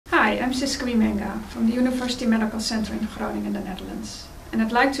Hi, I'm Siska Wimenga from the University Medical Center in Groningen, the Netherlands. And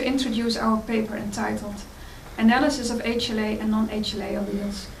I'd like to introduce our paper entitled Analysis of HLA and non-HLA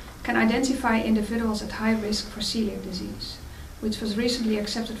alleles can identify individuals at high risk for celiac disease, which was recently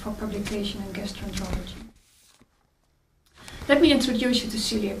accepted for publication in Gastroenterology. Let me introduce you to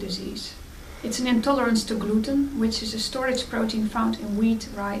celiac disease. It's an intolerance to gluten, which is a storage protein found in wheat,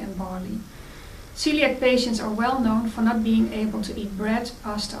 rye and barley. Celiac patients are well known for not being able to eat bread,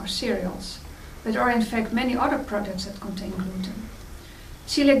 pasta or cereals, but are in fact many other products that contain gluten.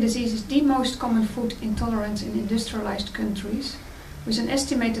 Celiac disease is the most common food intolerance in industrialized countries, with an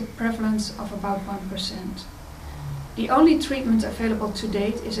estimated prevalence of about 1%. The only treatment available to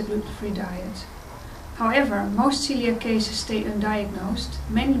date is a gluten-free diet. However, most celiac cases stay undiagnosed,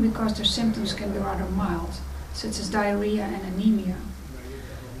 mainly because their symptoms can be rather mild, such as diarrhea and anemia.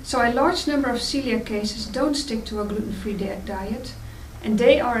 So a large number of celiac cases don't stick to a gluten-free diet, and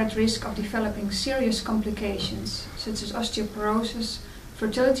they are at risk of developing serious complications, such as osteoporosis,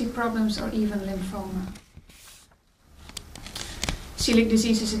 fertility problems or even lymphoma. Celiac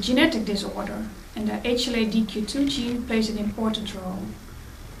disease is a genetic disorder, and the HLA-DQ2 gene plays an important role.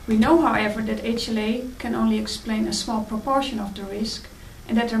 We know, however, that HLA can only explain a small proportion of the risk,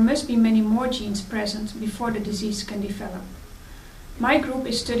 and that there must be many more genes present before the disease can develop. My group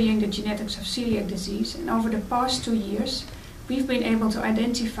is studying the genetics of celiac disease, and over the past 2 years we've been able to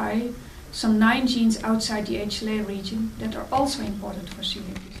identify some 9 genes outside the HLA region that are also important for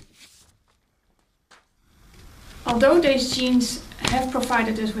celiac disease. Although these genes have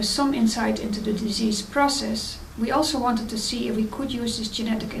provided us with some insight into the disease process, we also wanted to see if we could use this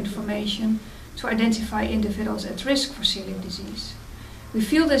genetic information to identify individuals at risk for celiac disease. We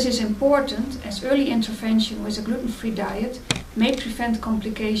feel this is important as early intervention with a gluten-free diet may prevent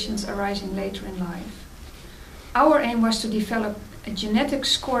complications arising later in life. Our aim was to develop a genetic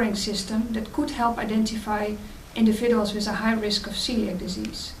scoring system that could help identify individuals with a high risk of celiac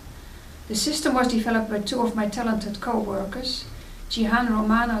disease. The system was developed by 2 of my talented co-workers, Jihan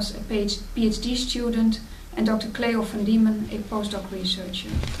Romanos, a PhD student, and Dr. Cleo van Diemen, a postdoc researcher.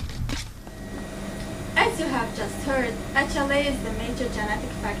 As you have just heard, HLA is the major genetic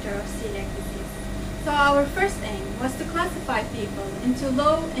factor of celiac disease. So our first aim was to classify people into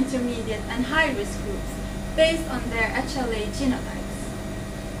low, intermediate and high risk groups based on their HLA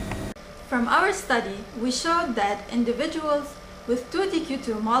genotypes. From our study, we showed that individuals with 2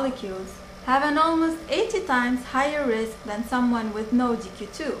 DQ2 molecules have an almost 80 times higher risk than someone with no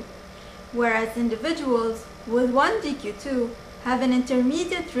DQ2, whereas individuals with 1 DQ2 have an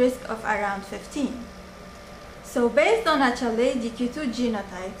intermediate risk of around 15. So based on HLA-DQ2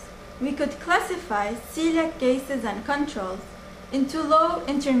 genotypes, we could classify celiac cases and controls into low,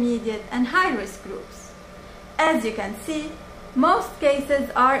 intermediate and high-risk groups. As you can see, most cases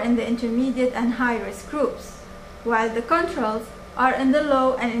are in the intermediate and high-risk groups, while the controls are in the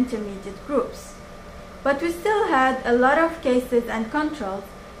low and intermediate groups. But we still had a lot of cases and controls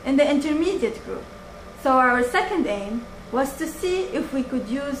in the intermediate group. So our second aim was to see if we could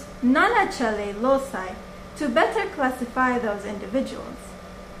use non-HLA loci to better classify those individuals.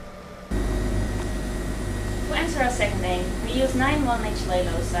 To answer our second aim, we used 9 non-HLA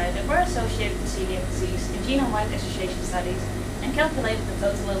loci that were associated with celiac disease in genome-wide association studies and calculated the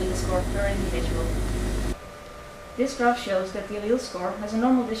total allele score per individual. This graph shows that the allele score has a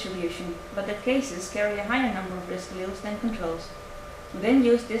normal distribution, but that cases carry a higher number of risk alleles than controls. We then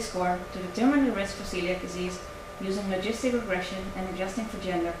used this score to determine the risk for celiac disease using logistic regression and adjusting for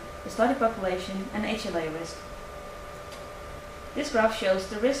gender, the study population and HLA risk. This graph shows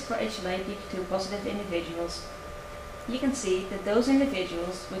the risk for HLA-DQ2 positive individuals. You can see that those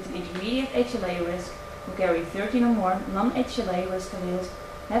individuals with an intermediate HLA risk who carry 13 or more non-HLA risk alleles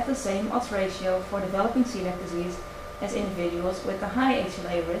have the same odds ratio for developing celiac disease as individuals with a high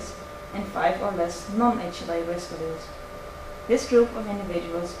HLA risk and 5 or less non-HLA risk alleles. This group of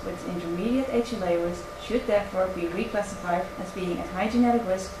individuals with intermediate HLA risk should therefore be reclassified as being at high genetic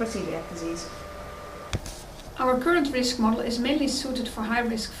risk for celiac disease. Our current risk model is mainly suited for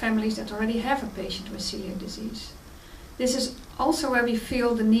high-risk families that already have a patient with celiac disease. This is also where we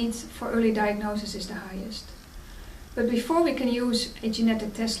feel the need for early diagnosis is the highest. But before we can use a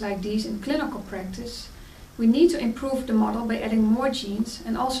genetic test like these in clinical practice, we need to improve the model by adding more genes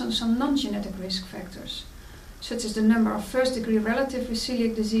and also some non-genetic risk factors, such as the number of first-degree relatives with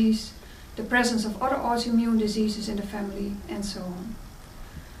celiac disease, the presence of other autoimmune diseases in the family, and so on.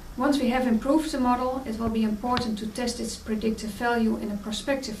 Once we have improved the model, it will be important to test its predictive value in a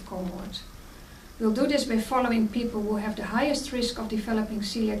prospective cohort. We'll do this by following people who have the highest risk of developing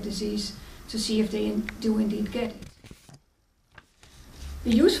celiac disease to see if they do indeed get it.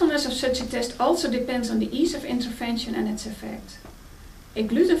 The usefulness of such a test also depends on the ease of intervention and its effect. A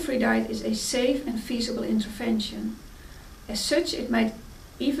gluten-free diet is a safe and feasible intervention. As such, it might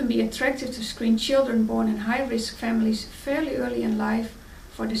even be attractive to screen children born in high-risk families fairly early in life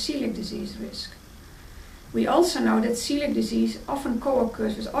for the celiac disease risk. We also know that celiac disease often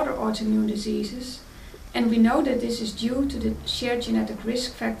co-occurs with other autoimmune diseases, and we know that this is due to the shared genetic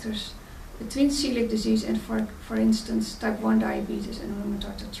risk factors between celiac disease and, for instance, type 1 diabetes and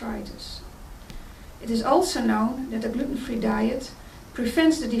rheumatoid arthritis. It is also known that a gluten-free diet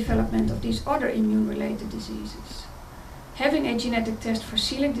prevents the development of these other immune-related diseases. Having a genetic test for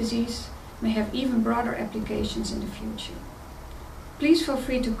celiac disease may have even broader applications in the future. Please feel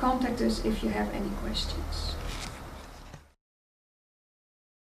free to contact us if you have any questions.